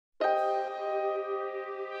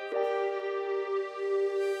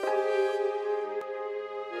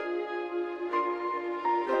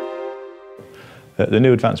The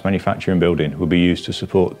new advanced manufacturing building will be used to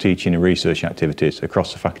support teaching and research activities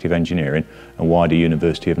across the Faculty of Engineering and wider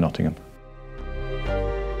University of Nottingham.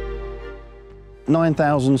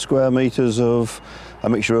 9,000 square metres of a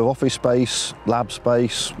mixture of office space, lab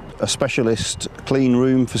space, a specialist clean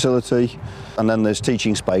room facility, and then there's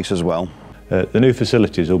teaching space as well. The new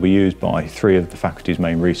facilities will be used by 3 of the faculty's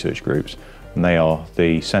main research groups, and they are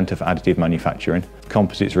the Centre for Additive Manufacturing,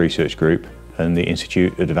 Composites Research Group and the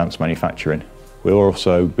Institute of Advanced Manufacturing. We'll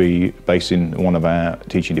also be basing one of our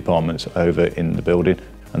teaching departments over in the building,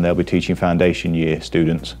 and they'll be teaching foundation year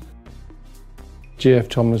students. G F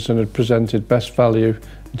Tomlinson had presented best value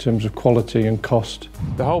in terms of quality and cost.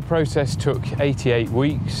 The whole process took 88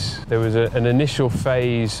 weeks. There was an initial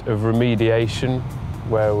phase of remediation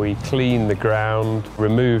where we cleaned the ground,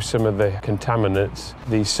 removed some of the contaminants.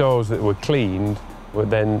 These soils that were cleaned were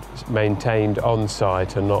then maintained on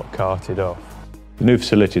site and not carted off. The new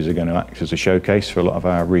facilities are going to act as a showcase for a lot of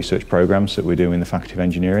our research programmes that we do in the Faculty of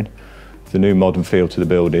Engineering. The new modern feel to the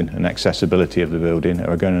building and accessibility of the building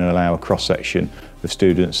are going to allow a cross-section of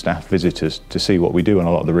students, staff, visitors to see what we do on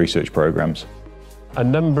a lot of the research programmes. A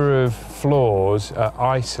number of floors are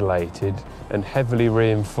isolated and heavily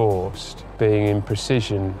reinforced, being in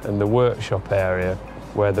precision, and the workshop area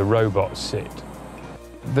where the robots sit.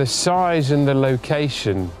 The size and the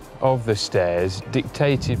location of the stairs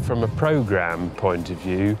dictated from a programme point of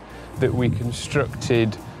view that we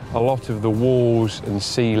constructed a lot of the walls and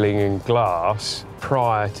ceiling and glass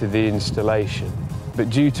prior to the installation. But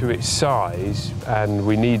due to its size, and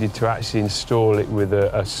we needed to actually install it with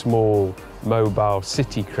a small mobile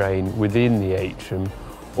city crane within the atrium,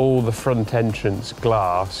 all the front entrance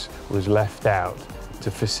glass was left out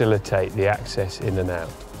to facilitate the access in and out.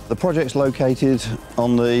 The project's located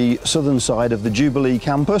on the southern side of the Jubilee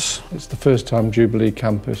Campus. It's the first time Jubilee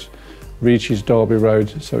Campus reaches Derby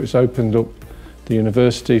Road, so it's opened up the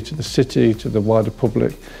university to the city, to the wider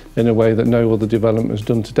public in a way that no other development has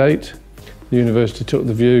done to date. The university took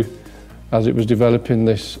the view, as it was developing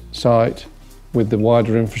this site with the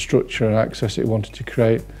wider infrastructure and access it wanted to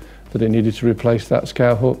create, that it needed to replace that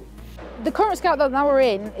scout hut. The current scout that now we're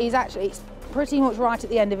in is actually pretty much right at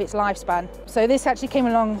the end of its lifespan. So this actually came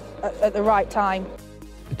along at the right time.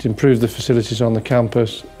 It improved the facilities on the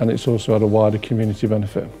campus, and it's also had a wider community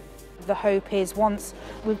benefit. The hope is once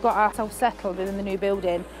we've got ourselves settled within the new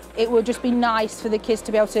building, it will just be nice for the kids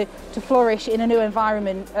to be able to flourish in a new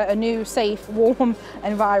environment, a new, safe, warm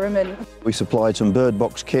environment. We supplied some bird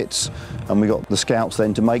box kits and we got the scouts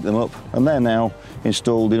then to make them up, and they're now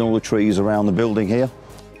installed in all the trees around the building here.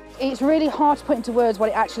 It's really hard to put into words what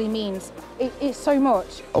it actually means. It's so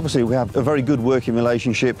much. Obviously we have a very good working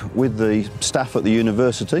relationship with the staff at the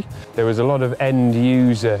university. There was a lot of end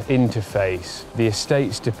user interface. The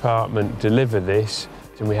estates department delivered this,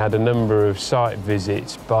 and we had a number of site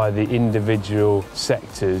visits by the individual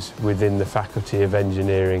sectors within the Faculty of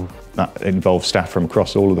Engineering. That involves staff from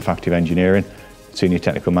across all of the Faculty of Engineering, senior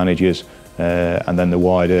technical managers, and then the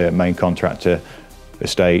wider main contractor,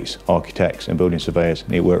 estates, architects and building surveyors,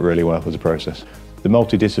 and it worked really well as a process. The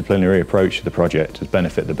multidisciplinary approach to the project has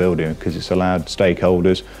benefited the building because it's allowed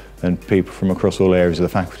stakeholders and people from across all areas of the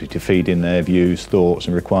faculty to feed in their views, thoughts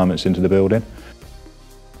and requirements into the building.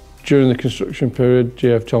 During the construction period,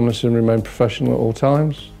 G F Tomlinson remained professional at all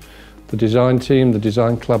times. The design team, the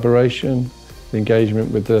design collaboration, the engagement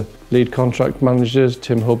with the lead contract managers,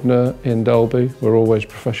 Tim Hubner, Ian Dalby, were always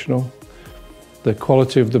professional. The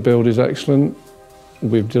quality of the build is excellent.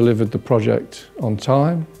 We've delivered the project on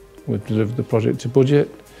time, we've delivered the project to budget,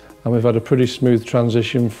 and we've had a pretty smooth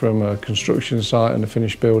transition from a construction site and a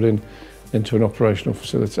finished building into an operational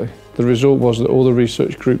facility. The result was that all the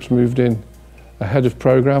research groups moved in ahead of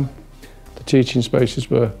programme, the teaching spaces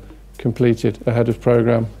were completed ahead of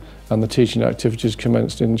programme, and the teaching activities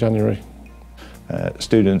commenced in January.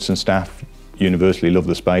 Students and staff universally love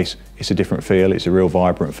the space. It's a different feel, it's a real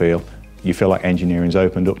vibrant feel. You feel like engineering's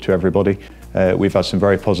opened up to everybody. We've had some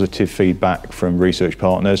very positive feedback from research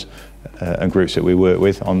partners and groups that we work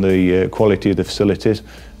with on the quality of the facilities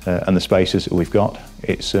and the spaces that we've got.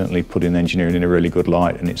 It's certainly putting engineering in a really good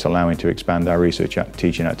light, and it's allowing to expand our research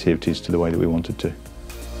teaching activities to the way that we wanted to.